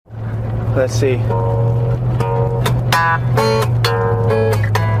Let's see.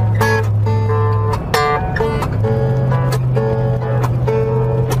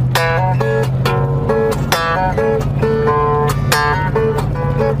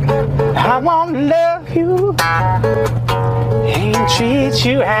 I wanna love you and treat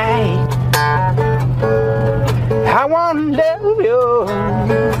you right. I wanna love you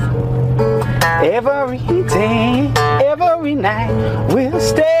every day, every night. We'll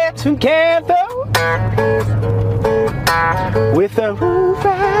stay together with a roof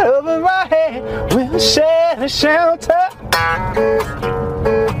right over our head. We'll share the shelter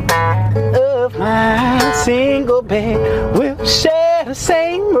of my single bed. We'll share the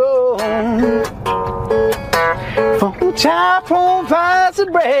same room. For child provides the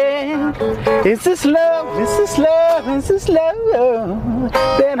bread. Is this love? Is this love? Is this love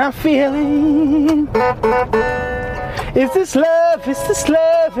that I'm feeling? Is this love? Is this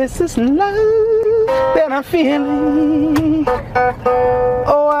love? Is this love that I'm feeling?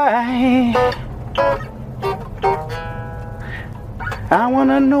 Oh, I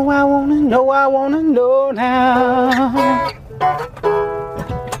wanna know, I wanna know, I wanna know now.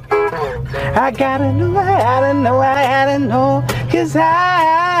 I gotta know, I gotta know, I gotta know, 'cause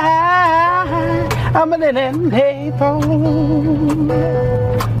I'm an enable.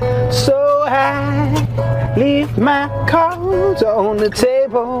 So I leave my cards on the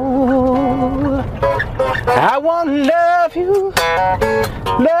table. I wanna love you,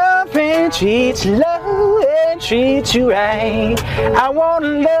 love and treat you, love and treat you right. I wanna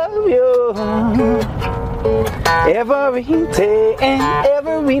love you every day and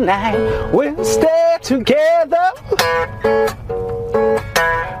every night. We'll stay together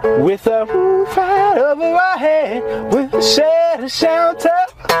with a roof right over our head. We'll share the shelter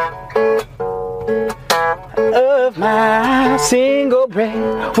of my single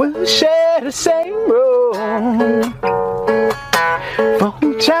bed. We'll share the same room. For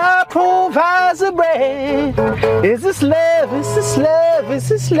child provides the bread. Is this love? Is this love? Is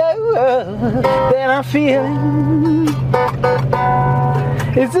this love that I'm feeling?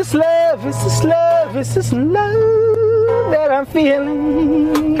 Is this love? Is this love? Is this love that I'm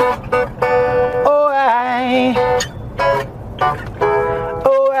feeling? Oh, I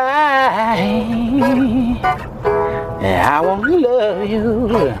wanna love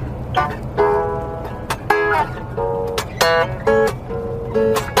you.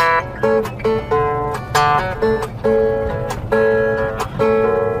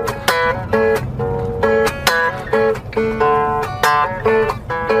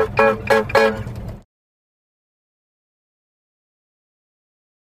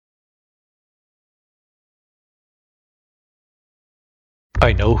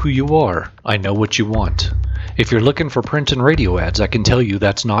 I know who you are. I know what you want. If you're looking for print and radio ads, I can tell you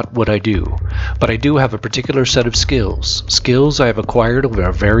that's not what I do. But I do have a particular set of skills. Skills I have acquired over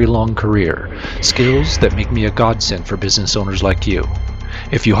a very long career. Skills that make me a godsend for business owners like you.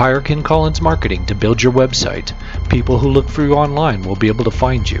 If you hire Ken Collins Marketing to build your website, people who look for you online will be able to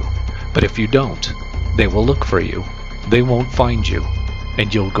find you. But if you don't, they will look for you. They won't find you.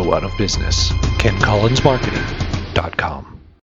 And you'll go out of business. KenCollinsMarketing.com